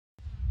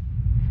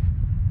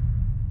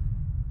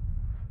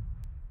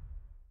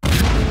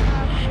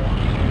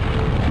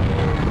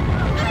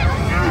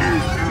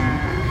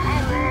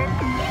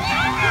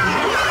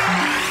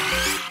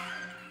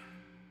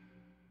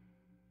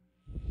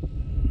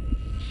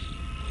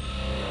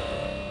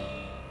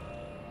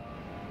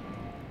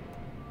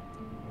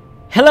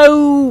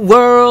Hello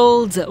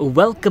world!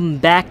 Welcome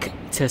back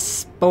to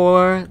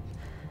Spore,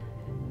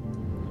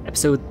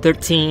 episode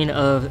 13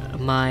 of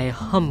my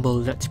humble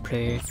Let's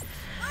Play.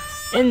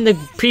 In the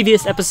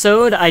previous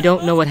episode, I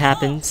don't know what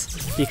happened,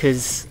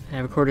 because I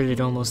recorded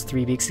it almost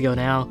 3 weeks ago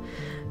now,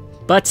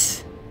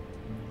 but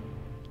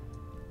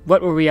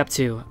what were we up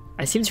to?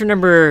 I seem to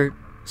remember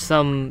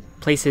some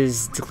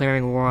places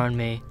declaring war on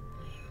me.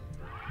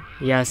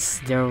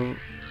 Yes, I don't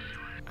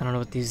know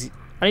what these...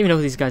 I don't even know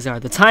who these guys are.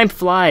 The time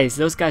flies.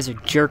 Those guys are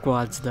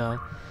jerkwads, though.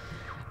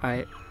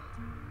 Alright.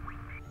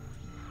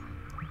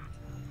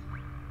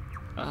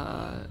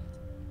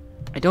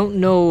 I don't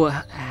know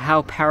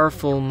how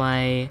powerful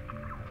my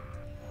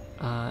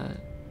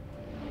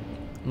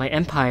my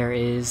empire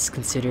is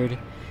considered.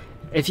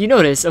 If you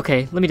notice,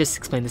 okay, let me just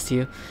explain this to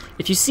you.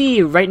 If you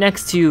see right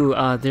next to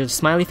the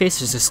smiley face,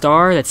 there's a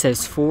star that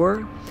says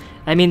 4.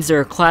 That means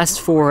they're a class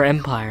 4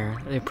 empire.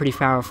 They're pretty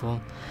powerful.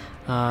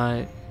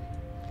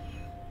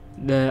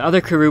 The other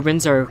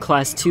Corubrans are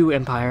class 2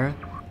 empire.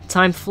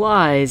 Time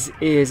Flies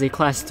is a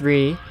class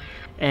 3,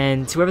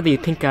 and whoever the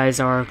pink guys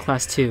are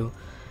class 2.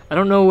 I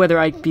don't know whether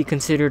I'd be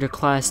considered a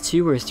class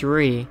 2 or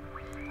 3.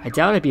 I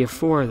doubt I'd be a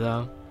 4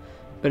 though.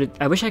 But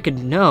I wish I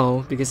could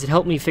know, because it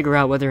helped me figure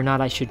out whether or not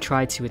I should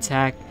try to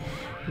attack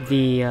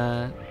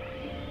the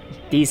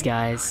these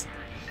guys.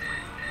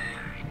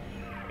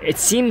 It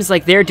seems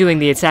like they're doing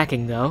the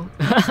attacking though.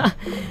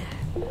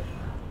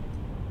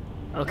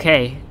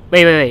 Okay,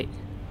 wait.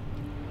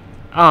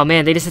 Oh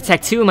man, they just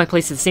attacked 2 of my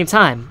places at the same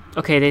time.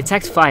 Okay, they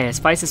attacked Fias.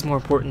 Fias is more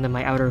important than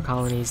my outer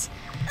colonies.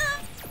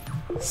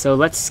 So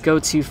let's go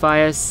to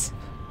Fias,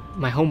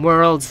 my home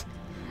world.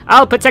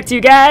 I'll protect you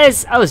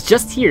guys! I was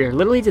just here.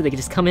 Literally, did they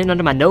just come in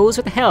under my nose?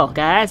 What the hell,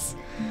 guys?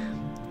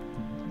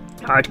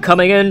 Hard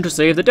coming in to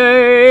save the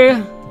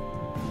day.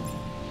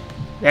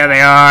 There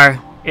they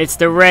are. It's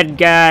the red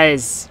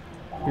guys.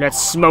 Let's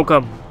smoke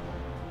them.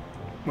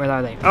 Where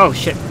are they? Oh,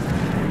 shit.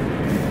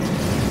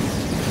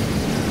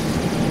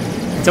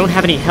 Don't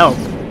have any help,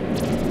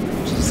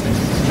 which is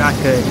not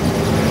good.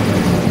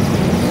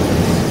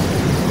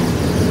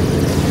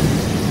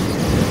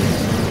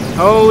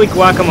 Holy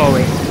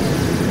guacamole.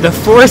 The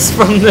force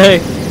from the...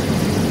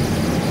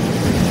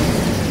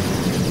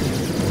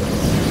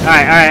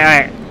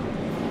 Alright.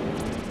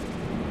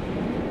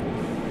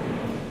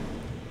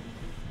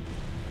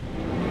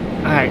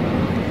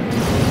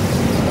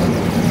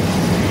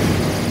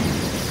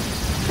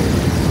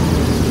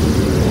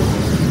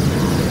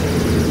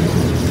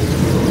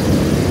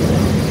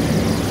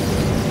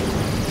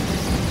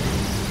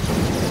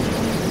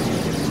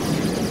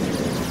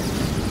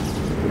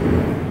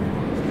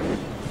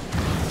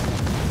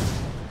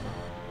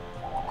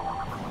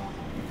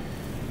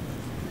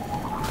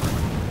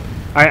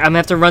 Alright, I'm gonna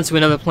have to run to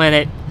another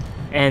planet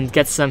and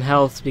get some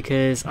health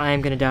because I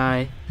am gonna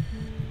die.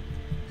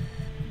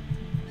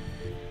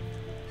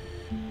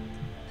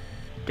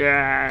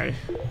 Dad.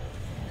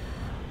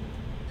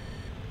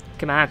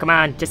 Come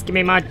on, just give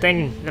me my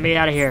thing. Let me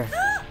out of here.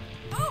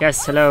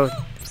 Yes, hello.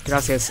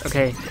 Gracias.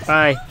 Okay,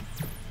 bye.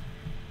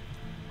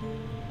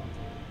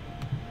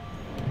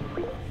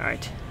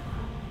 Alright.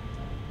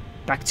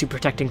 Back to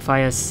protecting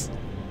Fias.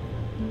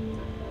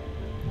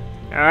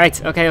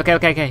 Alright,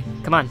 okay.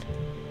 Come on.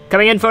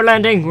 Coming in for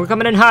landing. We're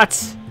coming in hot.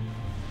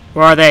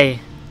 Where are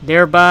they?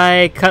 They're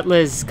by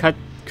Cutlass.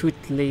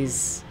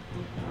 Cutlass.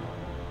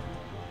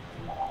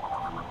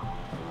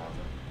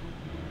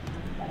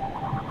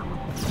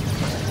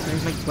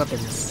 Where's my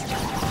weapons?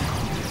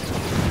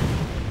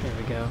 There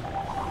we go.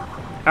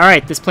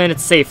 Alright, this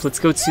planet's safe. Let's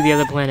go to the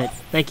other planet.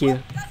 Thank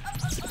you.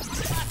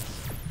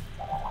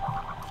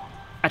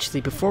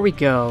 Actually, before we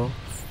go...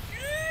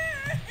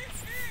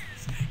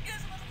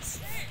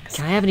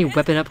 Can I have any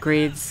weapon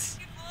upgrades?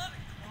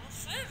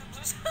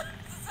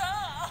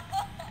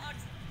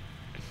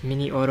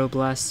 Mini auto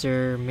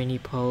blaster, mini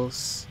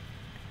pulse.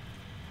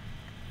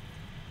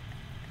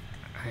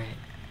 Alright.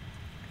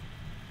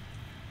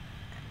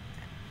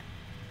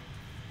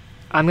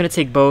 I'm gonna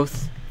take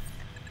both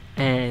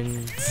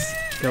and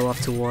go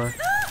off to war.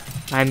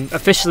 I'm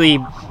officially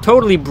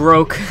totally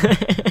broke.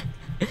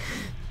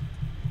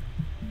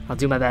 I'll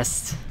do my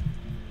best.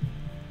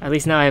 At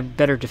least now I have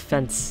better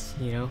defense,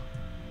 you know.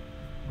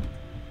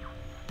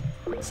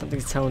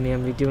 Something's telling me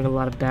I'm gonna be doing a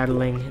lot of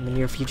battling in the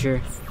near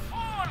future.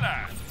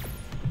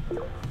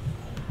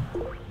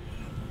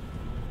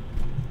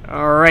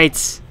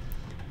 Alright,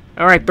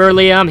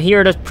 Burley, I'm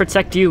here to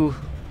protect you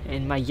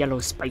and my yellow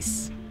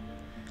spice.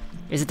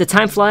 Is it the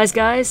Time Flies,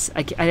 guys?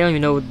 I don't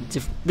even know.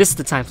 This is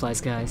the Time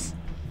Flies, guys.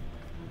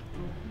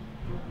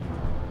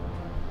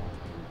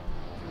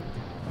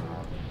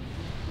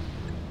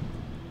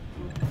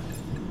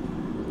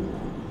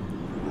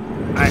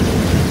 Alright.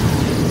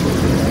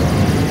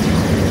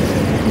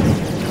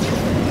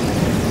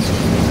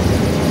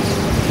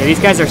 Yeah, these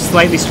guys are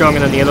slightly stronger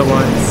than the other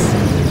ones.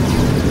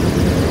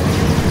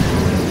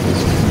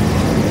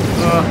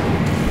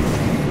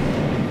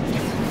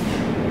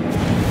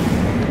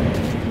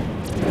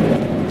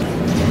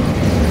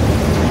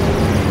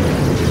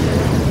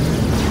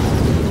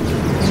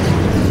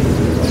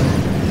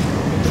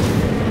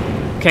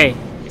 Okay,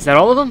 is that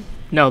all of them?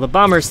 No, the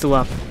bomber's still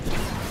up.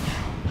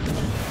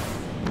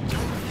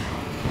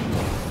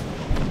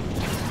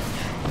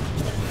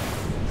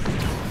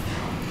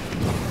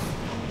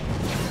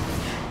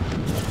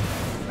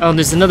 Oh, and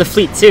there's another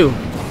fleet too.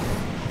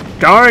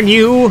 Darn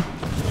you!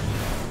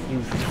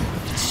 You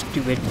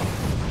stupid.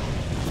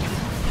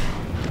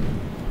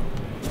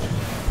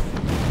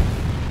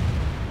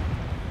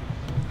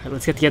 Alright,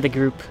 let's get the other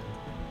group.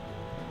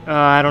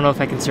 I don't know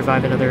if I can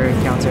survive another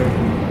encounter.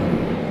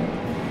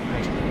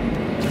 Right.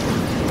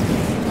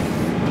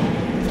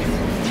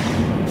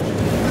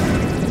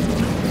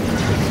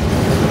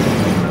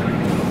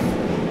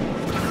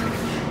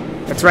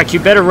 That's right, you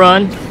better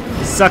run,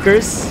 you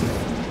suckers.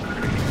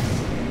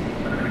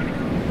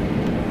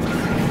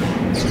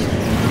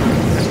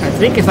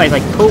 I think if I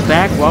like pull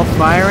back while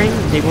firing,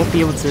 they won't be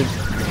able to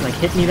like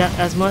hit me that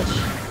as much.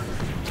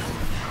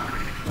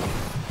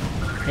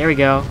 There we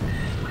go.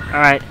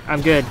 Alright,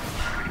 I'm good.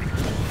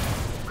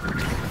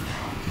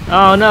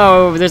 Oh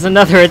no, there's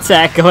another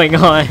attack going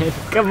on.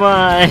 Come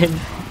on.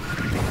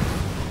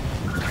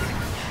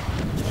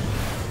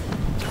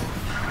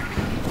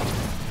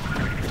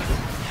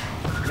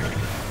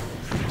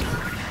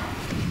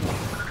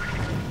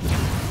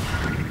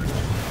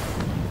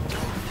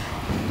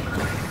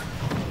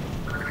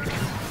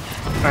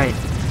 Alright,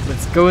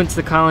 let's go into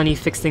the colony,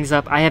 fix things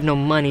up. I have no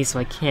money, so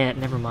I can't.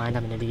 Never mind,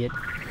 I'm an idiot.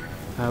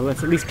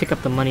 Let's at least pick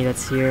up the money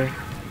that's here.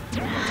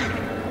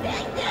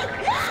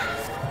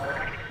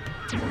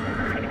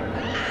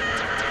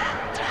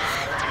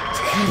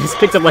 I just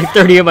picked up like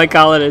 30 of my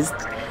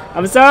colonists.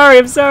 I'm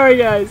sorry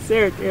guys.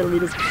 Here, let me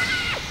just...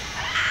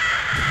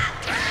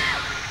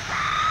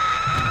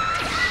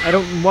 I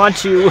don't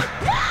want you.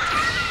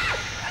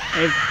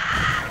 I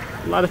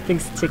have a lot of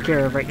things to take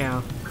care of right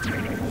now.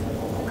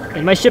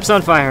 And my ship's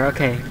on fire,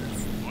 okay.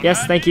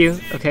 Yes, thank you,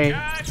 okay.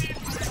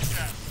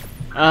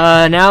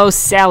 Now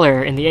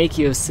Sailor in the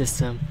Aquio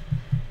system.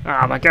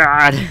 Oh my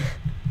god.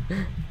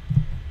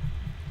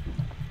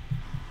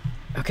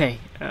 Okay,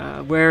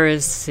 where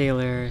is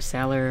Sailor?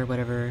 Sailor,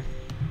 whatever.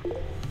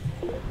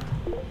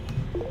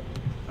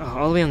 Oh,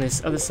 all the way on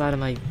this other side of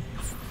my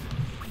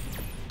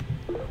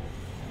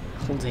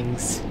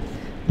holdings.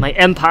 My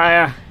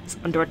empire is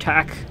under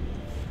attack.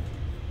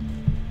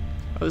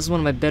 Oh, this is one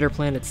of my better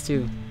planets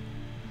too.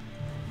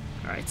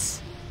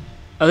 Alright.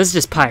 Oh, this is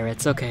just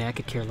pirates. Okay, I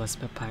could care less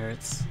about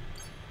pirates.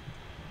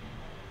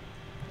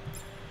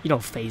 You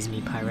don't faze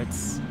me,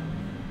 pirates.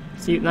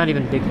 See, not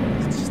even big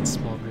ones, it's just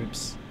small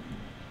groups.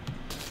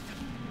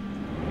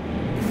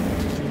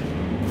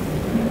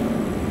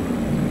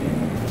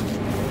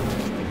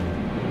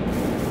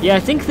 Yeah, I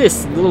think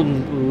this little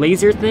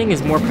laser thing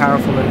is more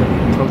powerful than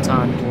the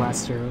proton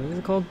blaster. What is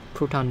it called?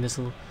 Proton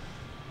missile.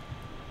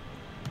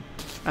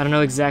 I don't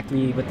know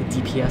exactly what the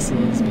DPS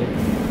is, but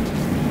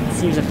it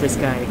seems that this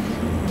guy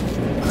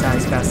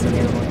dies faster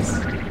than the other ones.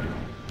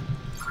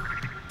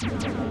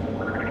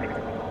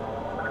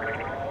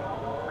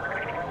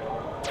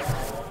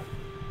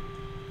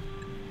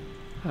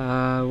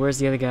 Where's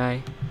the other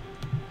guy?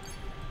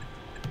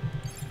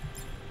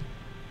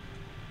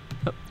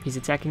 Oh, he's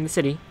attacking the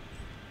city.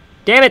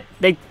 Damn it!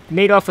 They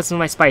made off with some of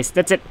my spice.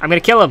 That's it. I'm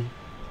gonna kill him.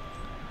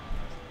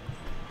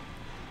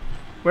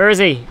 Where is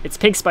he? It's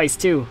pink spice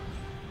too.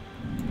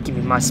 Give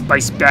me my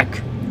spice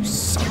back, you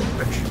son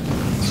of a bitch.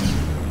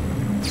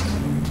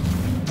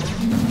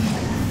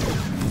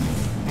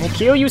 I'll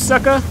kill you,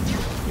 sucker.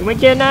 You ain't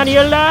getting out of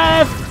here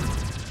alive.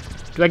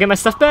 Do I get my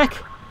stuff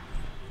back?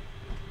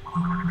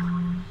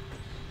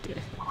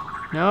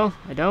 No,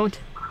 I don't.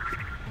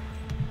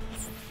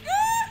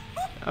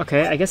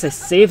 Okay, I guess I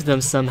saved them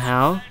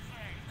somehow.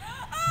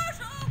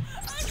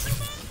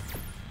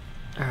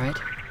 Alright.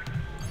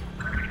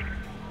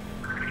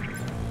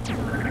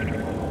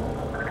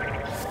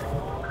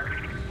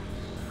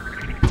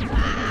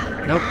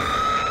 Nope.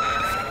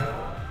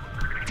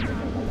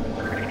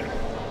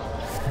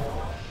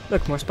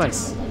 Look, more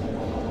spice.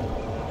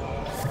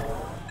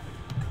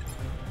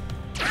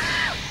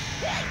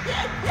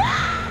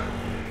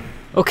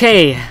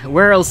 Okay,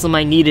 where else am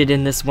I needed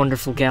in this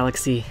wonderful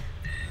galaxy?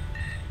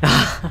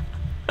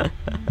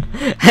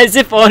 As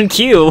if on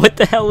cue, what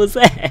the hell was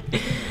that?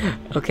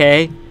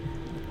 Okay.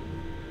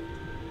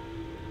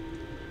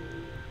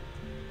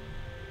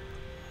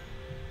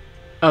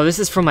 Oh, this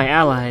is from my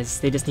allies.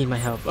 They just need my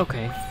help.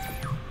 Okay.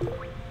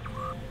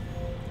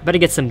 Better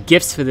get some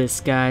gifts for this,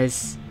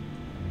 guys.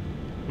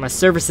 My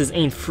services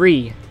ain't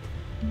free.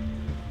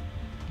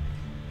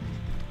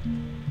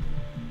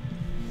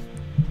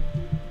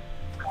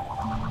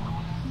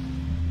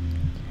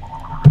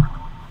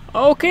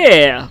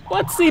 Okay,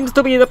 what seems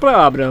to be the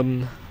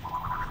problem?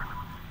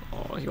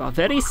 Oh, you are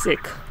very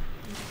sick.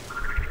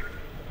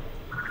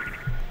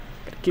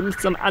 Gotta kill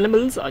some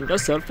animals on your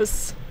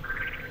surface.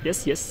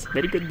 Yes, yes,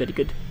 very good, very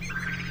good.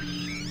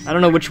 I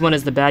don't know which one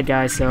is the bad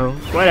guy, so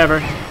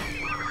whatever.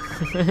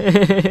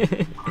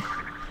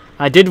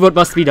 I did what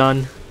must be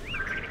done.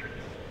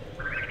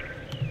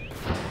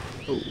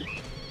 Oh,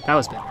 that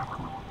was better.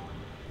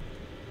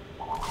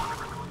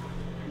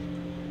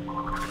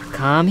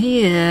 Come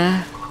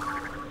here.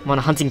 I'm on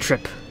a hunting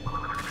trip.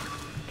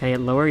 Can I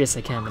get lower? Yes,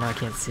 I can, but now I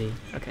can't see.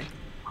 Okay.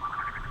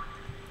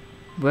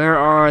 Where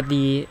are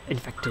the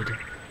infected?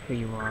 Here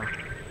you are.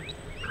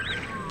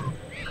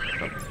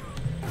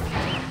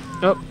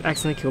 Oh,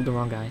 accidentally killed the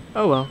wrong guy.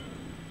 Oh well.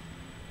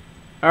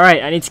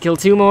 Alright, I need to kill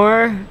 2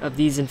 more of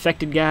these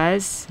infected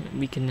guys.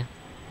 We can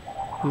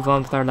move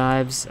on with our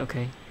lives.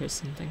 Okay, here's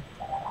something.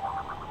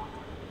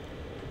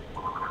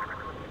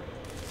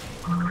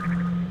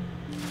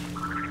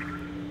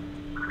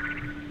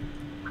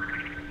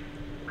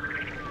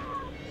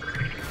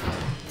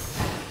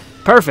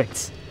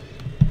 Perfect.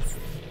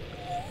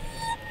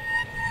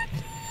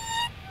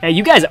 Hey,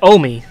 you guys owe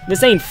me.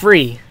 This ain't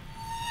free.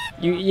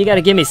 You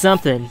gotta give me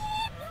something.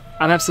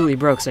 I'm absolutely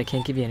broke, so I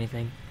can't give you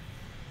anything.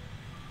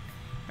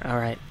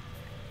 Alright.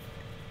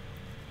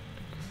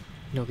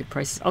 No good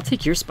prices. I'll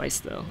take your spice,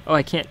 though. Oh,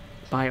 I can't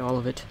buy all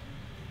of it.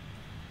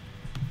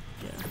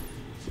 Yeah.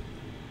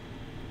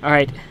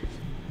 Alright.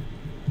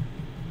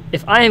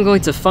 If I am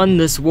going to fund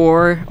this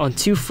war on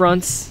 2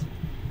 fronts,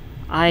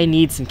 I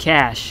need some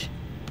cash.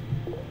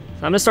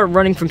 So I'm gonna start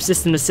running from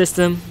system to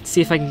system,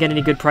 see if I can get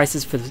any good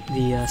prices for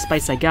the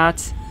spice I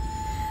got.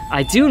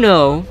 I do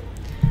know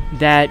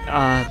that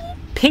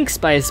pink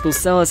spice will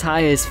sell as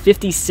high as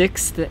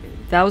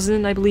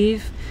 56,000, I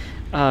believe.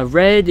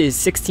 Red is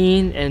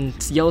 16, and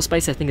yellow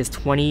spice I think is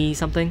 20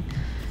 something.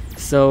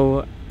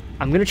 So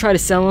I'm gonna try to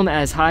sell them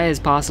as high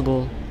as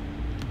possible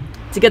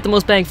to get the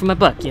most bang for my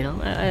buck. You know,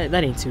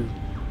 that ain't too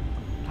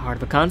hard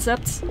of a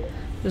concept.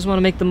 Just want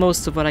to make the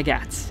most of what I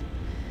got.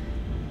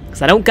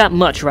 Because I don't got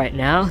much right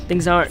now.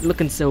 Things aren't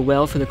looking so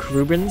well for the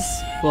Corubrans.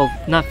 Well,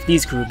 not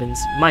these Corubrans,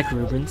 my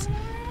Corubrans.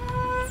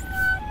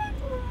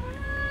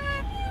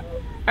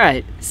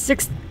 Alright,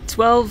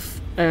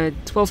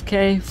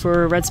 12k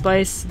for red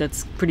spice.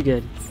 That's pretty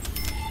good.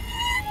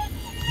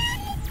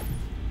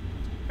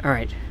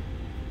 Alright.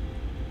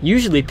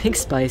 Usually pink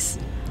spice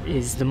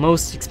is the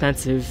most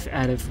expensive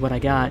out of what I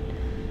got.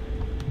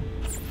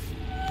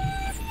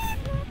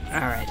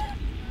 Alright.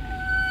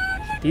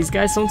 These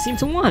guys don't seem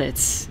to want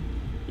it.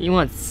 You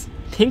want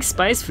pink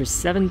spice for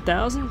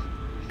 7,000?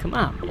 Come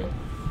on, man. You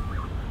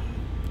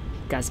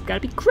guys gotta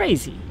be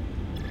crazy.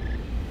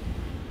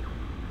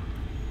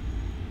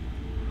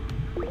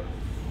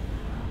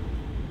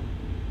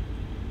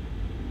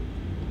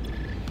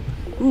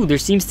 Ooh, there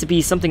seems to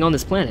be something on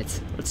this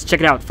planet. Let's check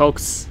it out,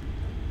 folks.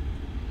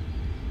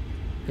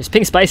 There's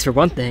pink spice for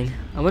one thing.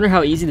 I wonder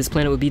how easy this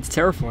planet would be to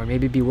terraform.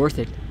 Maybe it'd be worth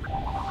it.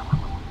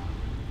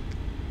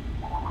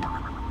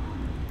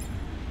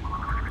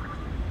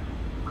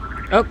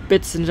 Oh,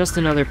 it's just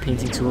another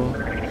painting tool.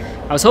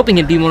 I was hoping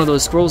it'd be one of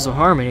those scrolls of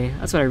harmony.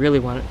 That's what I really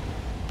wanted.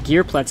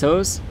 Gear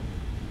plateaus.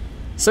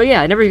 So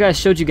yeah, I never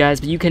showed you guys,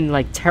 but you can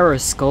like terra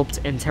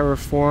sculpt and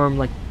terraform,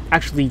 like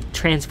actually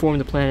transform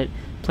the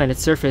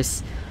planet's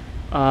surface.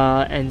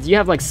 And you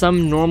have like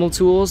some normal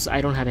tools.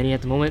 I don't have any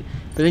at the moment,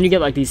 but then you get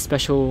like these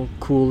special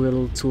cool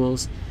little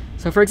tools.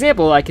 So for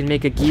example, I can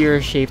make a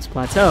gear-shaped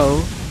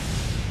plateau.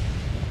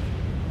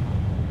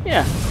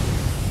 Yeah,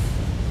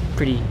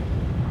 pretty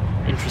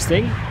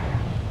interesting.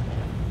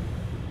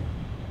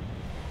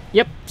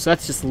 Yep, so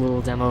that's just a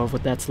little demo of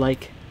what that's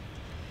like,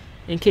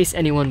 in case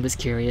anyone was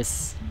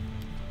curious.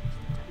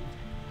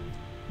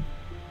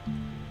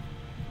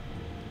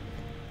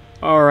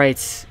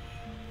 Alright.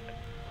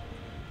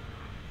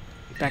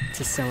 Back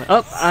to selling.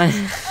 Oh,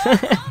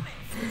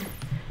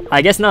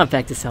 I guess not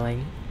back to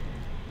selling.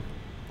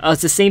 Oh,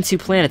 it's the same 2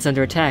 planets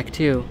under attack,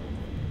 too.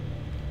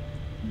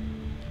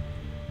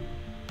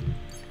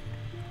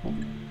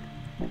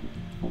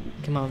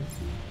 Come on.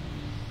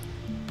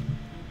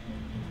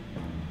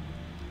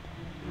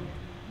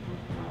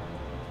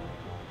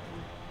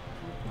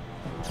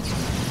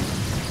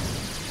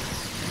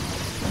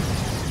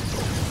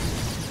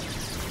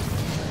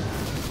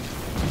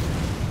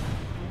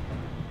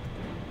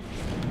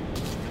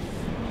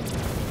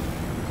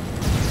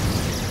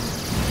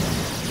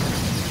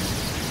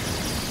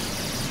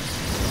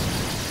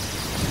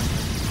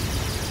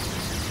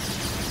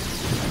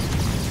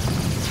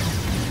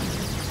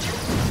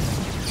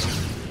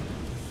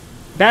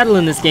 Battle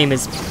in this game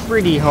is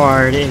pretty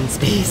hard in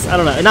space. I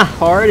don't know, not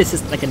hard, it's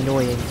just like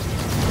annoying.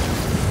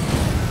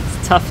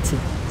 It's tough to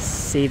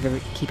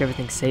keep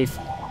everything safe.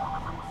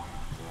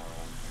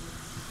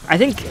 I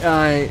think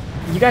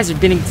you guys are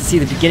beginning to see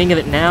the beginning of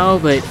it now,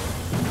 but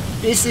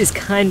this is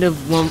kind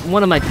of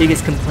one of my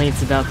biggest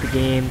complaints about the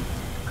game.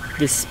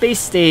 The space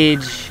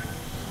stage,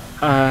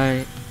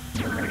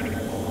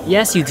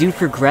 yes, you do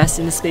progress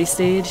in the space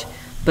stage,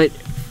 but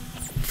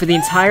for the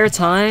entire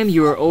time,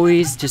 you are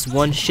always just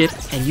one ship,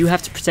 and you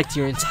have to protect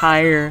your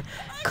entire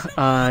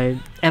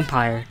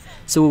empire.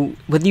 So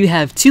whether you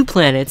have 2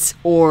 planets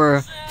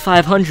or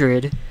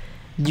 500,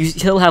 you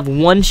still have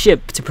one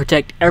ship to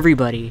protect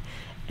everybody.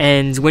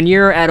 And when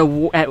you're at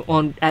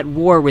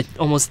war with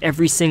almost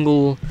every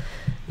single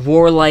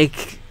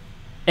warlike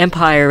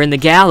empire in the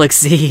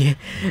galaxy,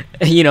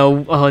 you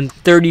know, on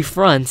 30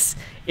 fronts,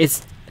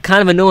 it's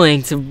kind of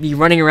annoying to be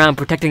running around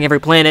protecting every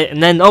planet,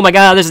 and then, oh my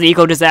god, there's an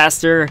eco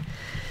disaster.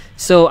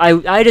 So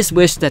I just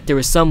wish that there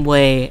was some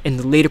way in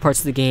the later parts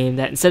of the game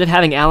that instead of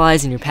having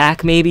allies in your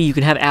pack, maybe you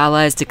can have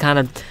allies to kind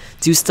of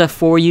do stuff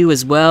for you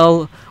as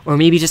well, or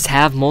maybe just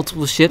have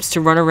multiple ships to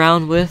run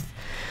around with.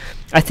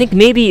 I think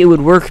maybe it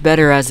would work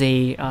better as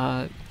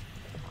a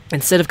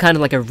instead of kind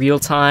of like a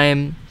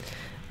real-time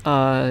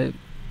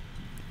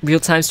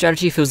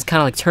strategy. If it was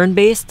kind of like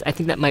turn-based, I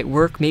think that might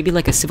work. Maybe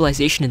like a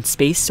Civilization in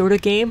Space sort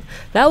of game.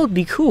 That would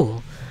be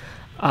cool.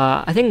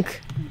 I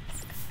think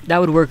that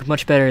would work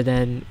much better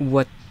than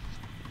what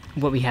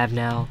we have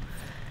now.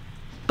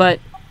 But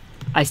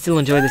I still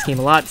enjoy this game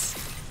a lot,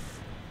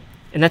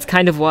 and that's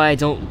kind of why I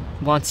don't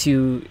want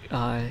to.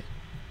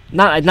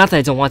 Not that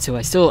I don't want to.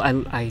 I still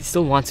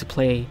want to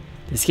play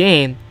this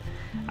game.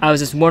 I was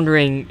just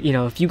wondering, you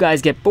know, if you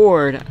guys get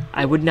bored,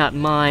 I would not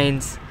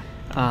mind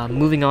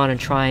moving on and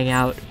trying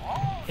out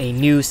a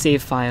new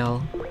save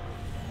file.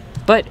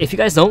 But if you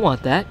guys don't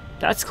want that,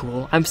 that's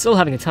cool. I'm still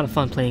having a ton of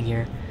fun playing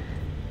here.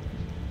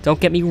 Don't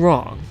get me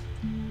wrong.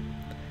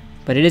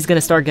 But it is going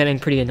to start getting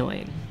pretty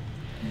annoying.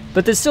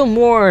 But there's still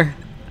more,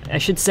 I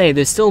should say,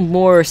 there's still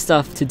more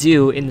stuff to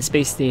do in the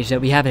space stage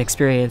that we haven't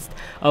experienced.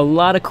 A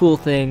lot of cool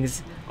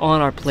things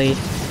on our plate.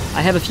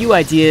 I have a few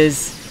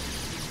ideas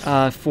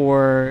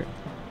for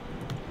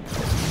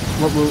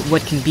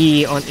what can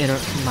be in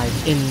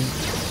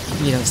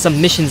you know, some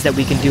missions that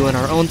we can do in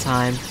our own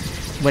time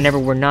whenever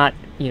we're not,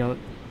 you know,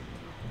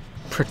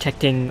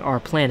 protecting our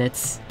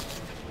planets.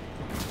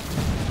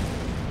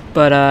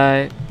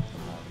 But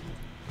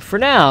for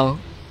now,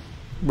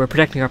 we're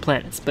protecting our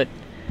planets. But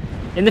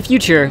in the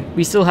future,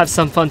 we still have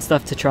some fun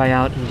stuff to try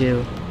out and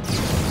do.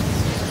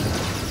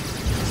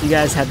 So you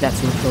guys have that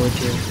to look forward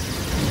to.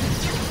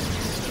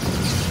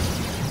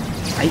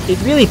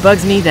 It really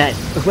bugs me that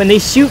when they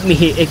shoot me,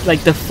 it,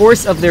 like, the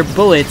force of their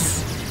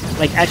bullets,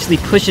 like, actually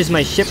pushes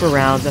my ship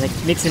around and it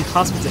makes it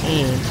impossible to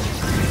aim.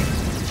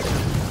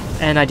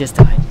 And I just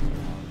died.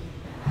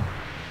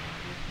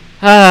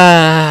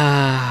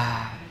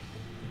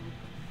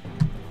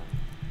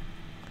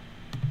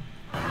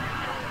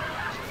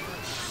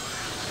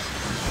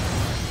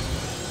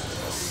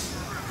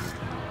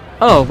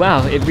 Oh,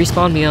 wow, it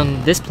respawned me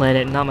on this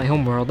planet, not my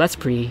homeworld. That's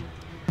pretty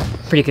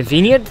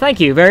convenient. Thank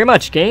you very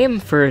much, game,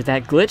 for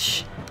that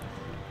glitch.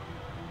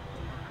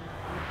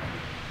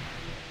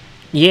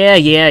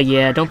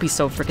 Yeah, don't be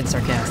so freaking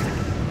sarcastic.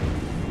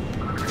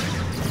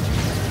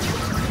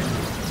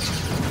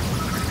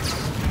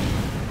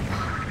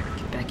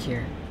 Get back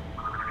here.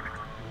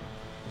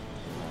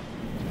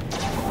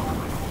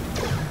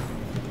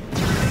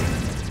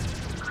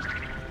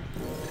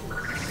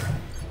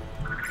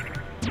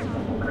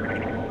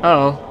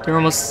 Uh-oh, they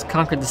almost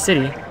conquered the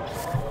city.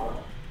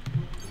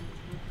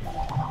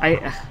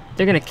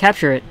 They're gonna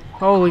capture it.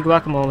 Holy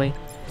guacamole.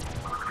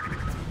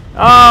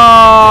 Oh,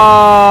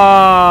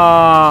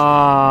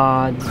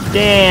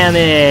 damn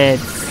it.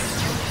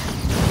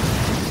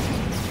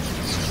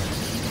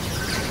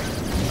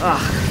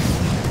 Ugh.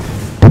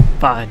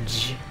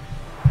 Fudge.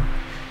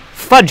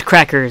 Fudge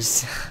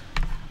crackers.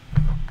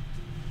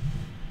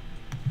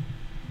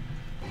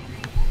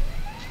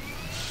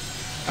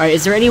 Alright,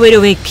 is there any way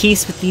to make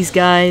peace with these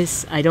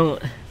guys? I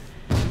don't...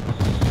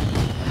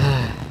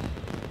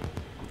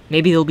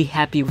 Maybe they'll be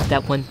happy with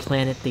that one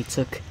planet they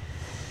took.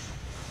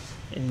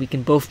 And we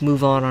can both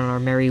move on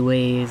our merry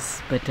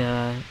ways, but,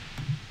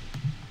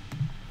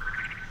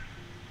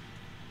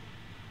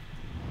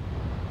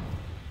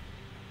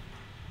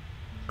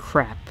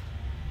 crap.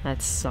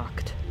 That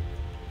sucked.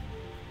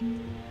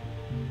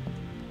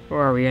 Where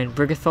are we, in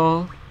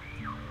Brigathol?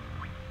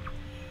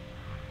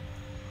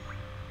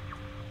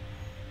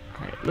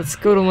 Alright, let's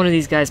go to one of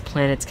these guys'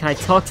 planets. Can I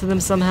talk to them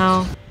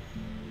somehow?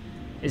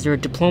 Is there a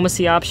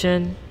diplomacy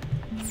option?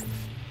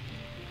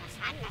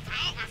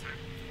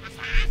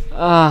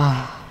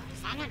 I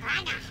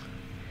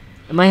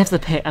might have to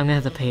pay. I'm gonna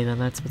have to pay them.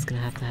 That's what's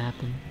gonna have to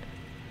happen.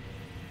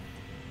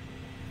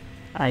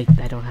 I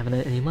don't have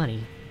any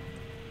money.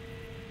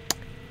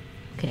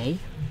 Okay.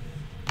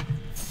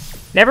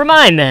 Never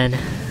mind then.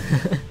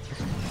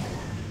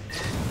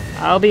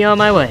 I'll be on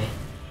my way.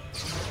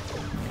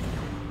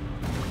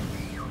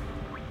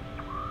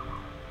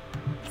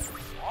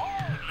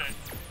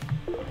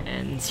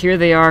 And here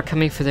they are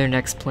coming for their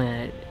next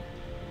planet.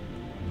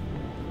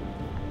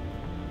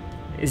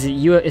 Is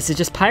it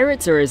just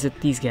pirates, or is it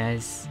these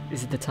guys?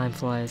 Is it the Time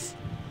Flies?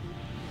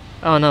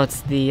 Oh no, it's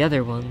the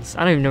other ones. I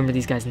don't even remember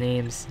these guys'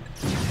 names.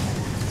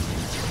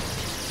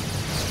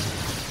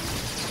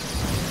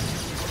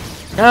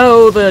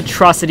 Oh, the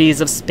atrocities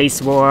of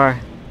space war.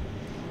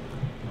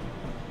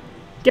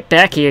 Get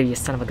back here, you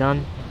son of a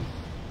gun.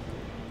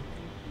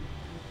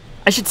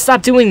 I should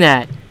stop doing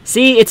that.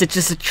 See, it's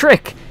just a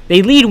trick.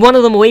 They lead one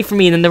of them away from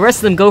me, and then the rest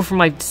of them go for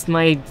my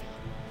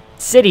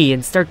city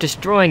and start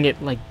destroying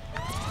it like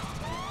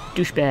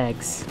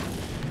douchebags.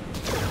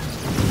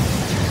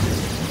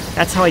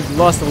 That's how I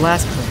lost the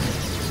last planet.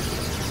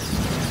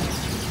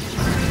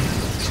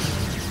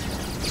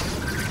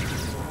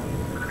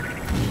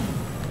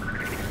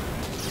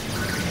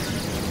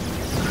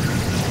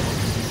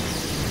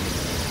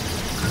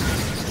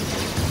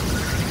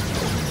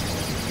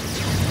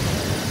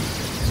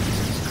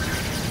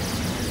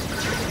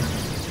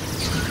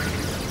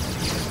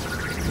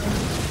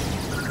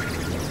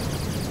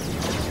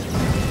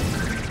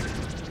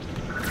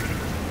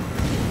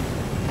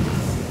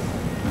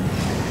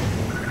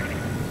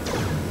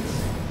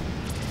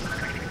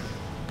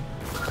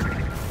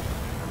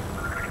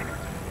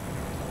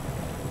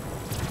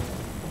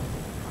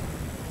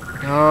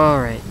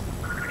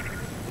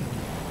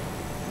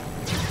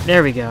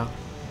 There we go.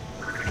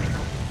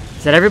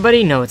 Is that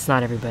everybody? No, it's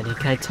not everybody.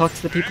 Can I talk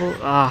to the people?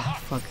 Ah,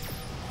 fuck.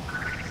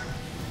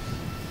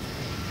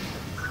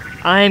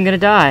 I am gonna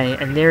die,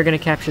 and they're gonna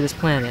capture this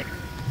planet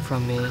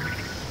from me.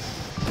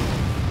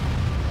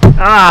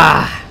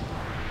 Ah!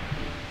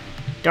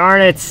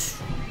 Darn it!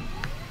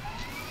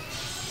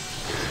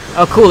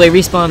 Oh, cool, they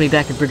respawned me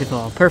back at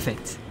Brigathol.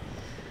 Perfect.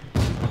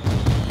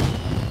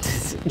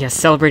 Yes,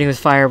 celebrating with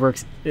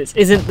fireworks. This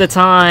isn't the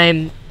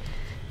time.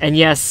 And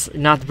yes,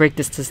 not to break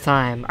this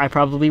time. I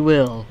probably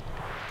will.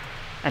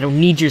 I don't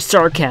need your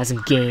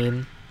sarcasm,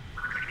 game.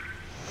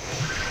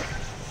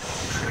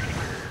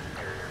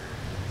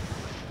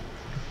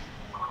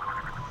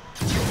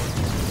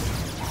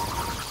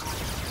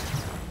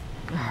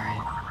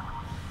 Alright.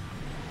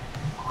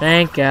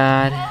 Thank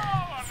God.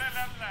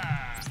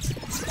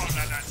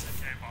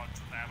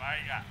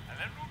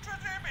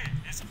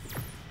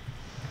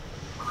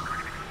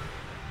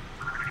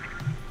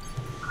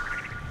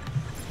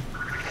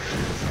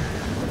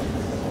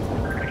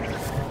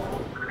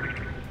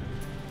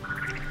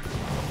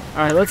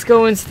 Alright, let's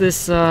go into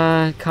this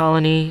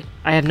colony.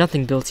 I have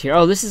nothing built here.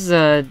 Oh, this is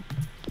a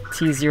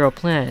T0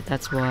 planet.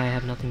 That's why I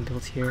have nothing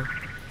built here.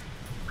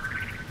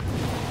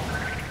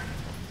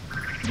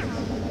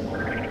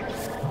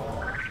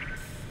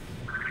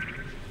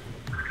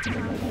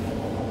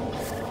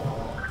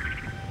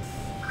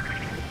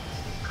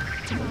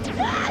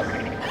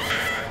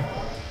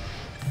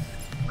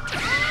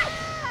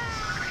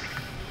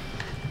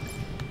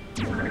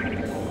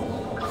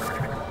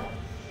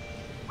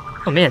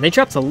 Oh man, they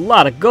dropped a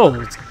lot of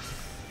gold.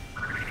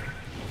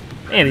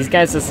 Man, these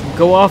guys just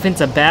go off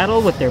into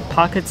battle with their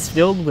pockets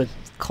filled with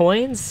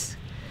coins?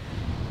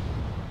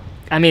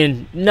 I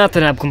mean, not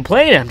that I'm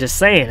complaining, I'm just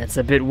saying it's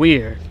a bit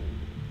weird.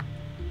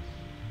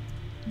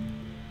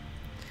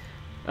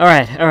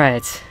 Alright,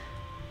 alright.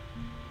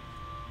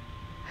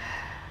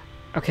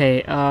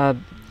 Okay,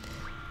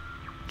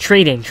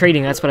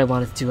 trading, that's what I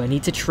wanted to do. I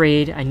need to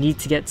trade, I need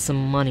to get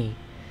some money.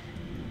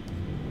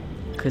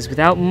 Because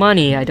without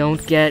money, I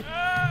don't get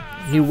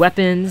new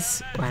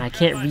weapons, and I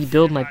can't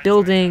rebuild my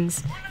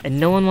buildings, and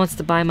no one wants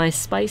to buy my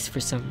spice for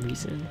some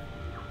reason.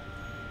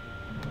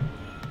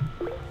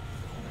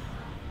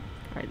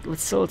 Alright,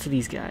 let's sell it to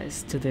these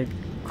guys, to the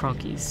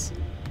Cronkies.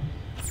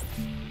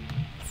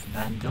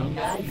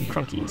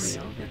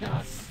 Crunkies.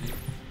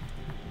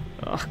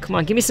 Oh, come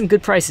on, give me some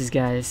good prices,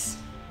 guys.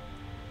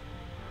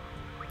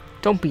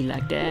 Don't be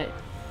like that.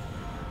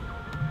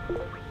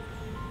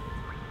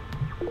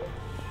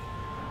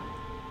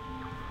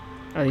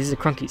 Oh, these are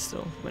Crunkies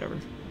still. Whatever.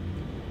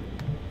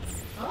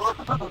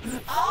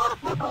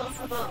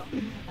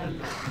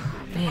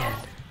 Man.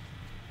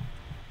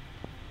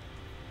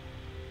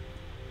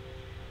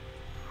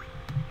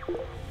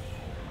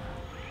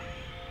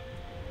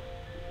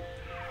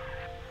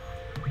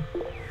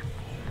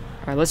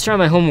 Alright, let's try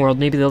my homeworld.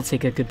 Maybe they'll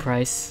take a good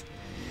price.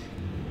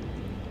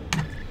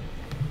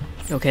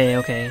 Okay,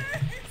 okay.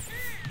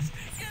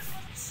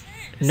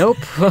 Nope.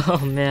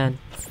 Oh, man.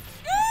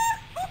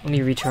 Let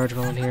me recharge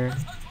while I'm here.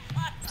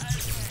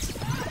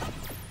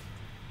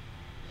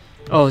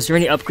 Oh, is there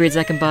any upgrades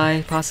I can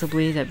buy,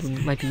 possibly, that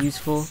might be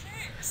useful?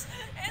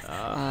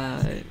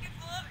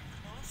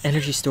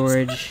 Energy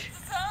storage.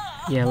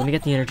 Yeah, let me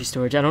get the energy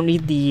storage. I don't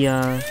need the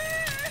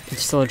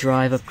interstellar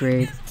drive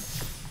upgrade.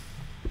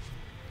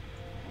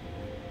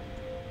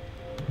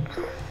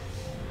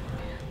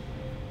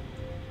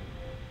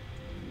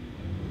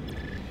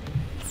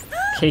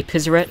 Okay,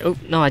 Pizarette. Oh,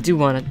 no, I do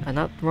want it. I'm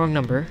not the wrong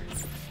number.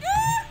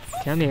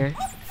 Come here.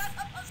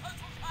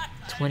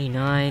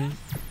 29.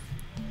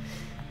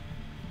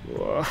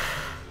 Whoa.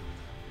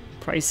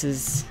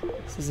 Prices.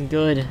 This isn't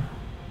good.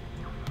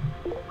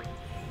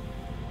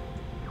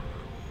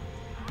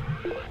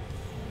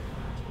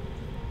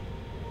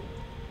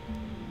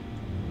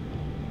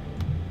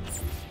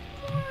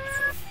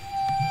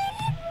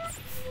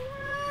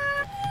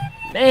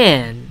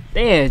 Man,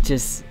 they're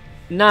just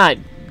not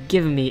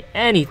giving me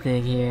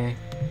anything here.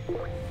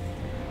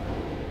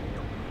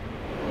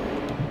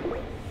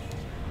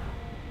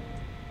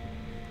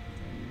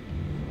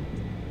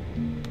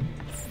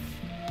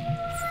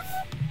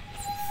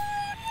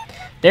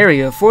 There we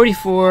go,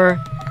 44.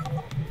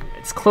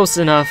 It's close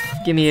enough.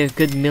 Give me a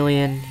good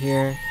million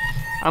here.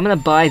 I'm gonna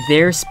buy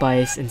their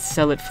spice and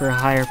sell it for a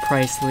higher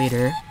price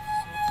later.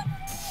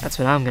 That's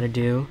what I'm gonna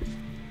do.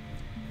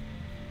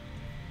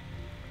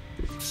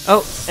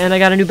 Oh, and I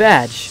got a new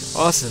badge.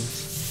 Awesome.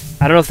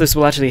 I don't know if this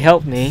will actually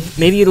help me.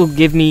 Maybe it'll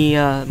give me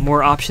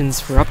more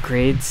options for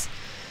upgrades.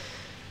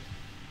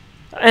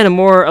 And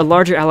a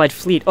larger allied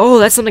fleet. Oh,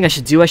 that's something I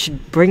should do. I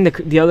should bring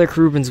the other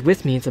Corubrans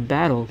with me into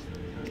battle.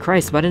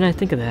 Christ, why didn't I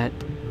think of that?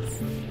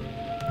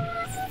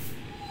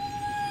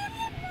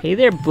 Hey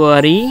there,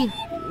 buddy.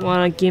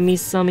 Wanna give me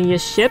some of your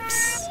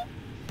ships?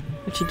 Why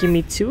don't you give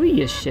me 2 of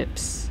your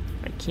ships?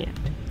 I can't.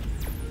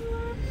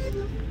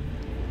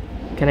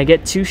 Can I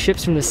get 2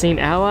 ships from the same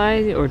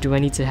ally, or do I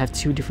need to have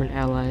 2 different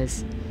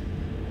allies?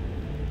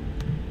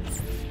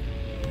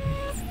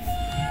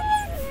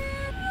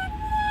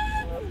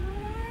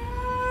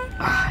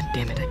 Ah,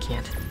 damn it, I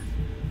can't.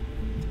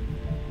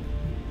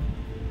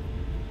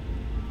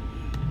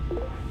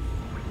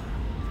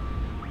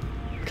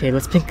 Okay,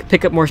 let's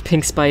pick up more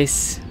pink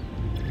spice.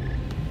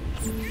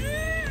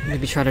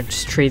 Maybe try to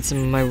just trade some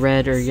of my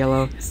red or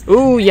yellow.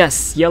 Ooh,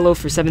 yes! Yellow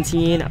for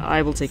 17,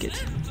 I will take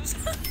it.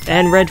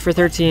 And red for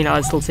 13,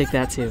 I'll still take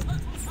that too.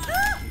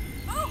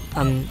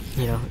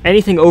 You know,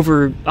 anything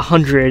over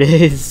 100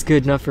 is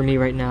good enough for me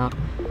right now.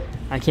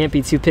 I can't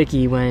be too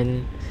picky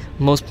when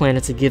most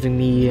planets are giving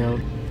me, you know,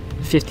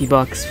 50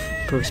 bucks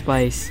per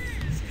spice.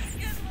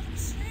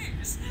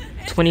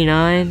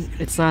 29,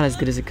 it's not as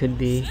good as it could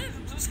be.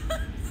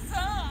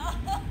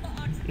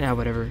 Nah,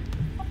 whatever.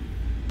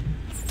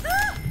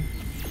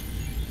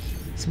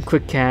 Some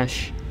quick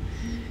cash.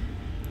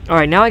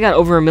 Alright, now I got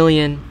over 1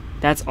 million.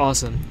 That's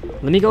awesome.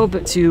 Let me go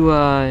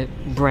to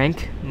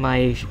Brank,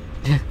 my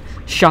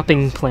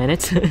shopping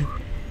planet.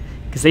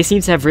 Because they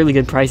seem to have really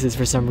good prices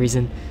for some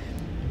reason.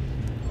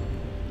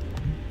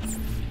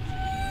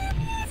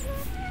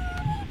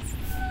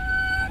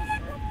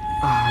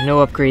 Ah,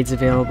 no upgrades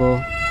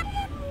available.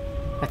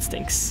 That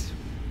stinks.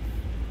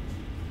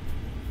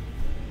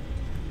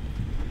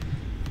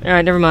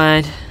 Alright, never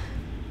mind.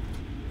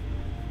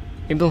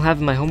 Maybe they'll have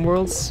in my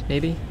homeworlds?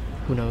 Maybe?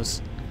 Who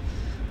knows?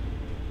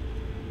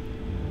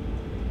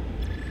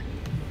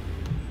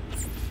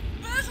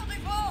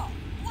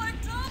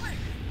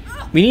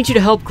 We need you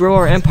to help grow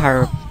our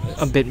empire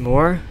a bit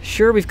more.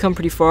 Sure, we've come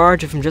pretty far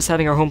from just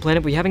having our home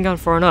planet, but we haven't gone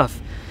far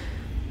enough.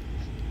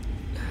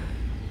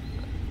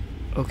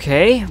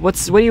 Okay, what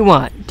do you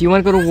want? Do you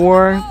want to go to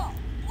war?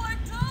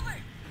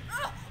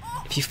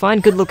 If you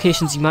find good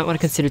locations, you might want to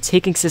consider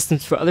taking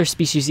systems for other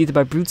species either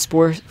by brute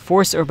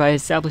force or by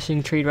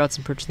establishing trade routes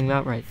and purchasing them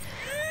outright.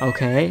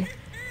 Okay.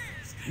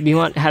 We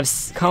want to have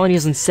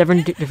colonies in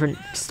 7 different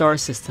star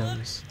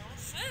systems.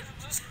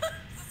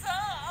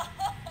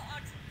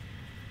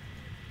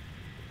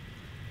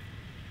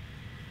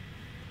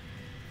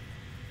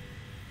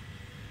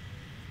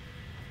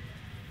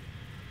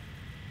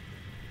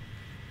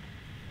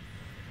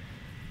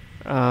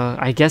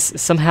 I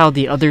guess somehow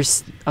the other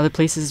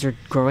places are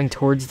growing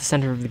towards the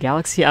center of the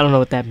galaxy. I don't know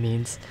what that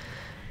means.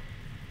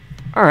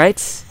 Alright,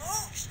 so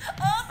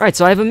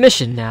I have a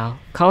mission now.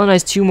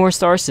 Colonize 2 more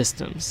star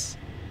systems.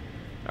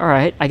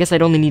 Alright, I guess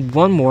I'd only need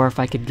 1 more if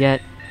I could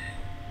get...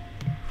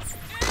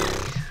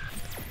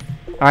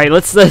 Alright,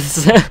 let's save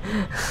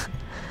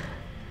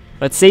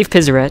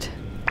Pizzaret.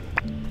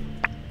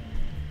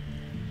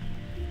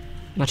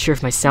 Not sure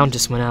if my sound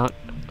just went out.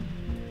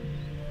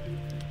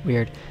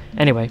 Weird.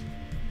 Anyway.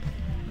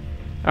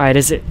 Alright,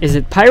 is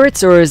it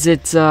pirates or is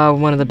it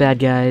one of the bad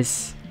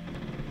guys?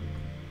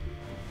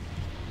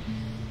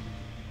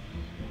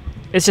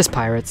 It's just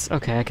pirates.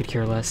 Okay, I could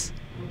care less.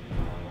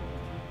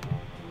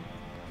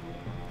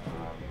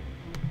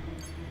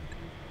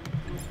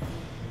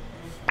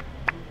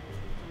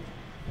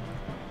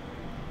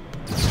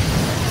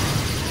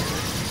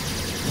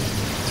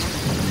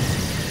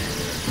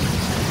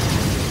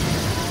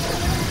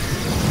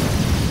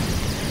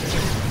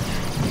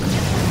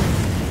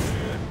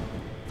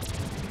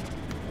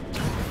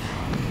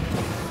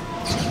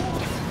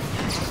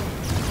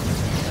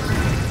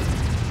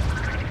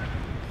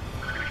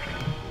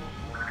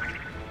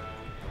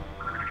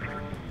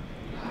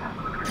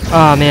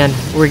 Oh man,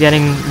 we're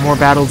getting more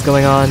battles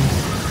going on.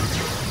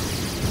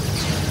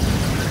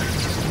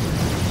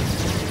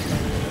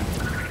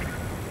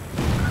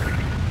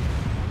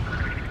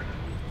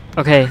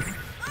 Okay.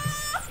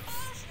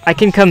 I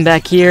can come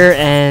back here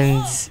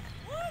and...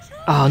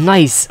 Oh,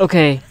 nice!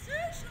 Okay.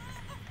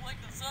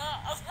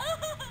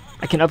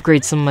 I can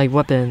upgrade some of my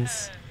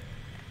weapons.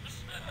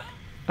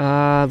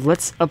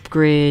 Let's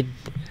upgrade...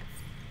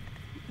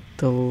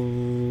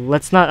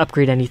 Let's not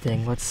upgrade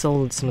anything. Let's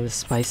sell some of the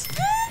spice.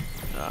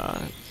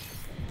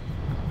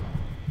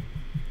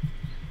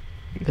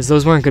 Because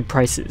those weren't good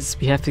prices.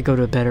 We have to go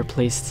to a better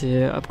place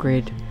to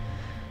upgrade.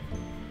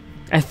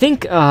 I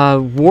think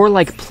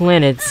warlike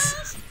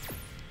planets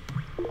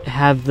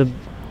have the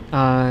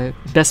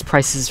best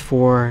prices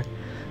for,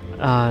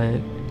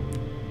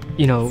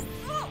 you know...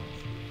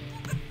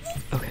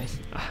 Okay.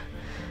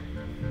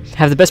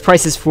 Have the best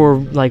prices for,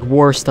 like,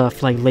 war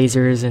stuff, like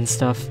lasers and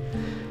stuff.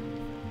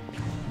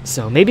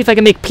 So maybe if I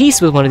can make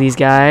peace with one of these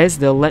guys,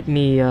 they'll let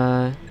me,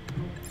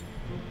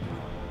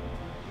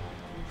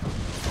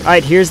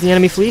 Alright, here's the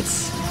enemy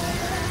fleets.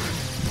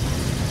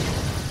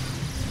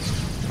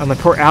 Oh, my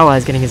poor ally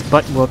is getting his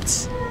butt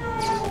whooped.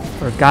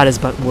 Or got his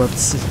butt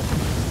whooped.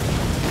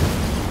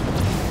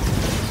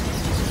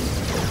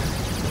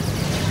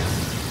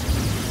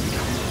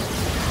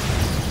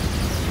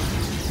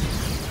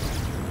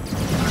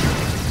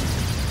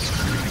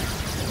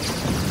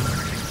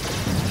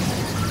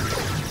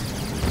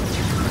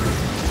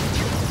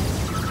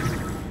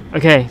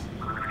 Okay.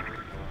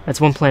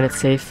 That's 1 planet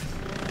safe.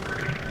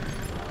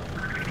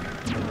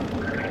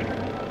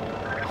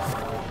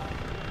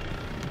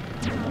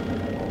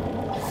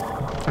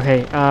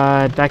 Okay,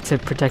 back to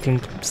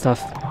protecting stuff.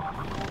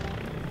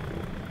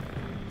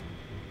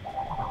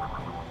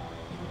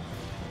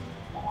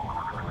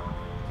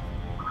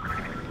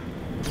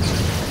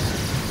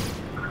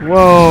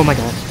 Whoa, my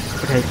god.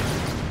 Okay.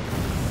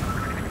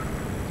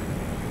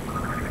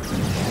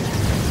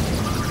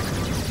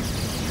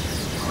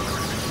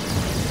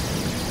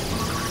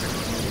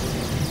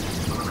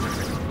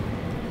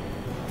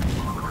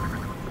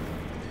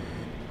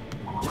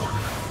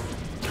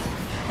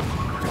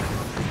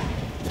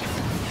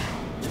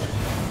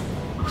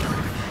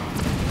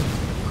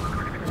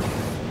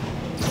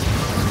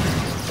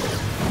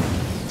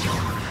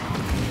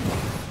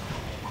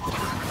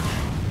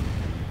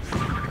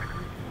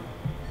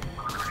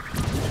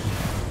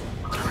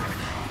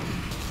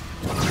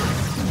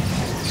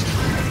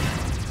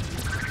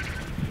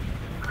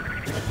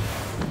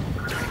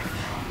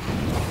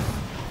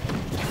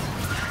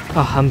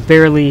 Oh, I'm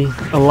barely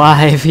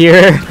alive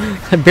here.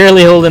 I'm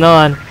barely holding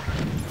on.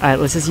 Alright,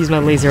 let's just use my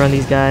laser on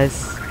these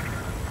guys.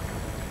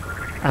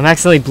 I'm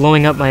accidentally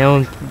blowing up my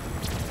own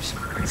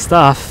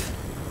stuff.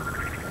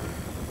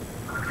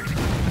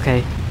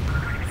 Okay.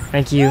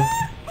 Thank you.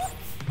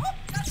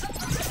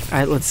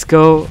 Alright, let's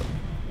go.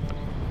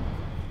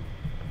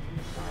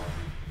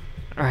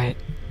 Alright.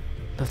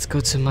 Let's go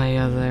to my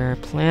other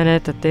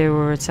planet that they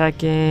were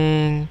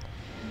attacking.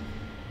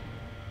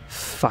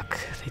 Fuck,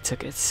 they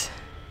took it.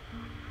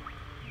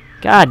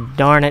 God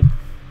darn it.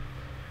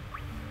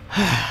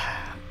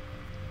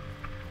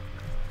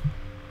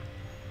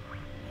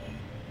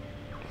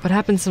 What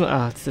happened to...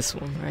 oh, it's this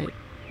one, right?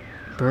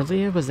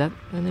 Berlia? Was that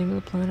the name of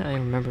the planet? I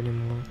don't remember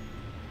anymore.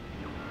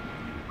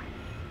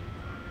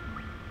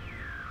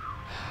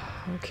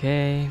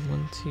 Okay,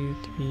 1, 2,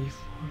 3,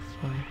 4,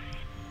 5.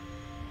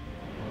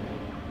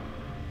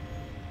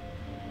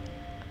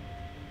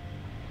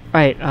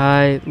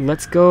 Alright,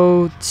 let's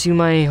go to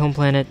my home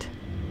planet.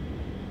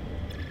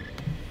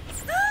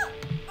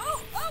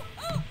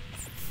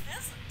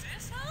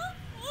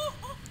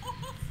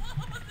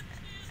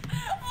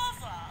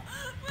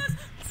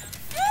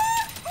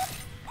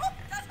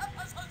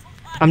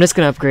 I'm just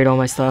gonna upgrade all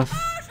my stuff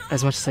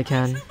as much as I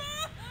can.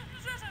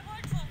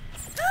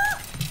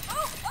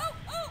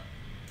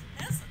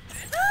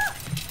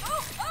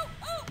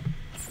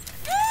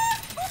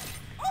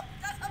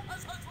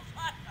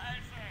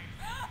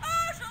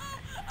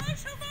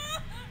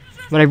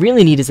 What I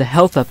really need is a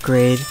health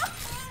upgrade,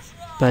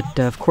 but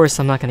of course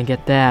I'm not gonna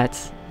get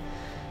that.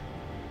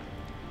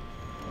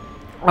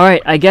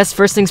 Alright, I guess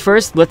first things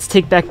first, let's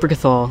take back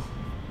Brigathol.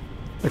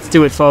 Let's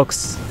do it,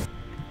 folks.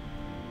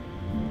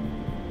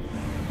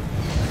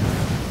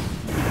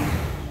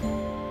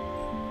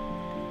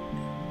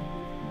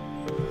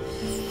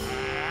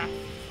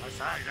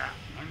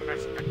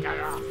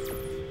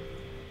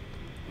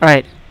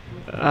 Alright,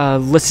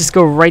 let's just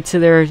go right to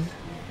their...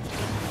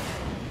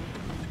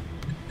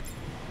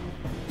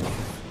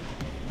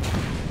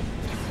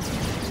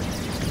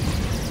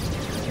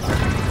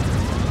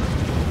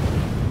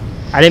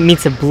 I didn't mean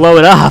to blow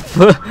it up.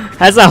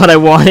 That's not what I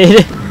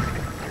wanted.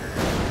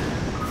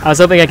 I was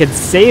hoping I could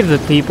save the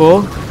people,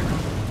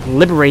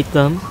 liberate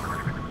them.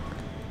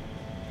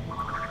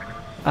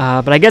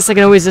 But I guess I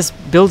can always just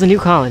build a new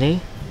colony.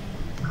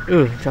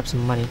 Ooh, drop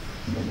some money.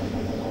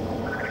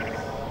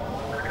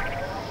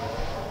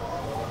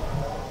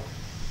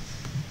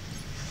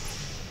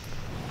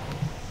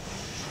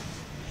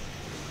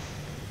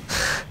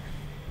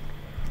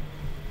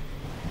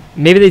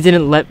 Maybe they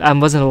didn't let... I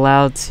wasn't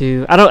allowed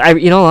to...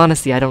 in all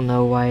honesty, I don't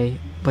know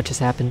what just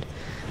happened.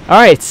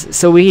 Alright,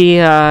 so we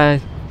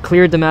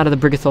cleared them out of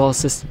the Brigathol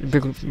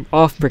system...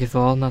 off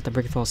Brigathol, not the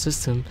Brigathol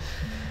system.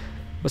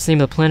 What's the name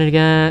of the planet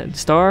again?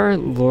 Star?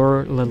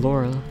 Laura.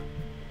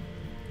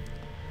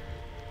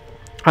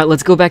 Alright,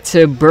 let's go back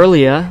to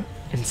Berlia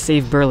and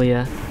save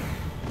Berlia.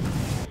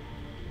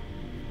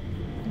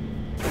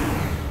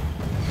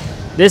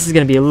 This is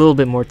going to be a little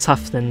bit more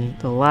tough than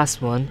the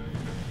last one.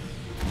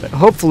 But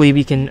hopefully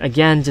we can,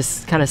 again,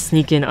 just kind of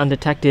sneak in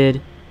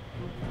undetected.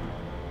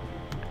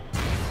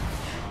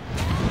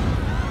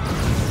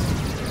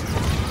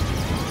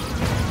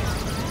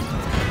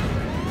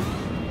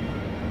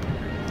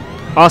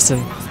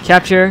 Awesome.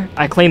 Capture.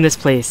 I claim this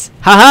place.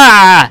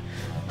 Ha-ha!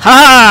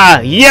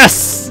 Ha-ha!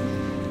 Yes!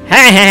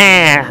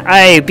 Ha-ha!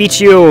 I beat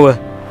you!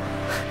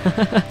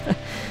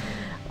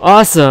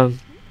 Awesome.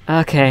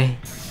 Okay.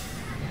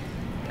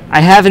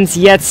 I haven't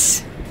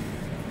yet,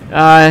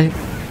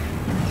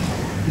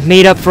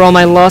 made up for all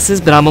my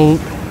losses, but I'm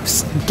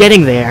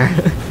getting there.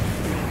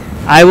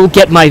 I will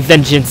get my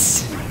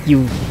vengeance,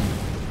 you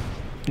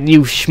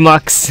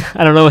schmucks.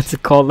 I don't know what to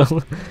call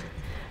them.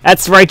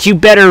 That's right, you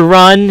better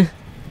run.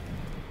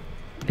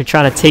 They're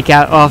trying to take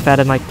off out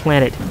of my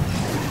planet.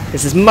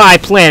 This is my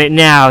planet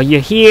now, you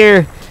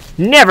hear?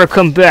 Never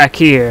come back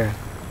here.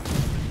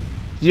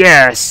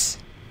 Yes.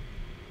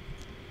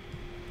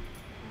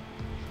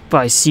 If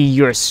I see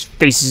your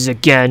faces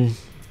again.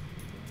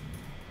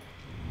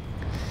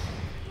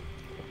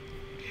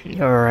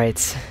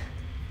 Alright.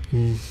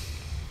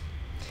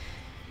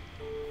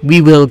 We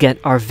will get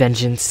our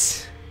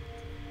vengeance.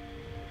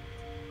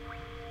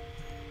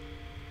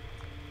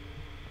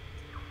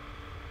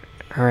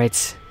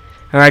 Alright.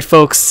 Alright,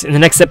 folks. In the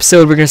next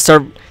episode, we're gonna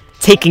start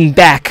taking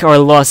back our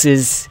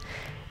losses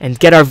and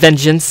get our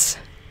vengeance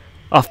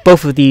off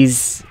both of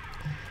these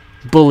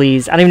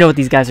bullies. I don't even know what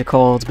these guys are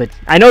called, but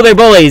I know they're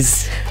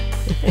bullies!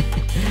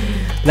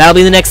 That'll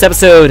be the next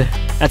episode.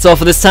 That's all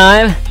for this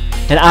time,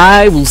 and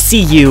I will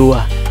see you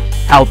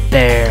out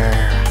there.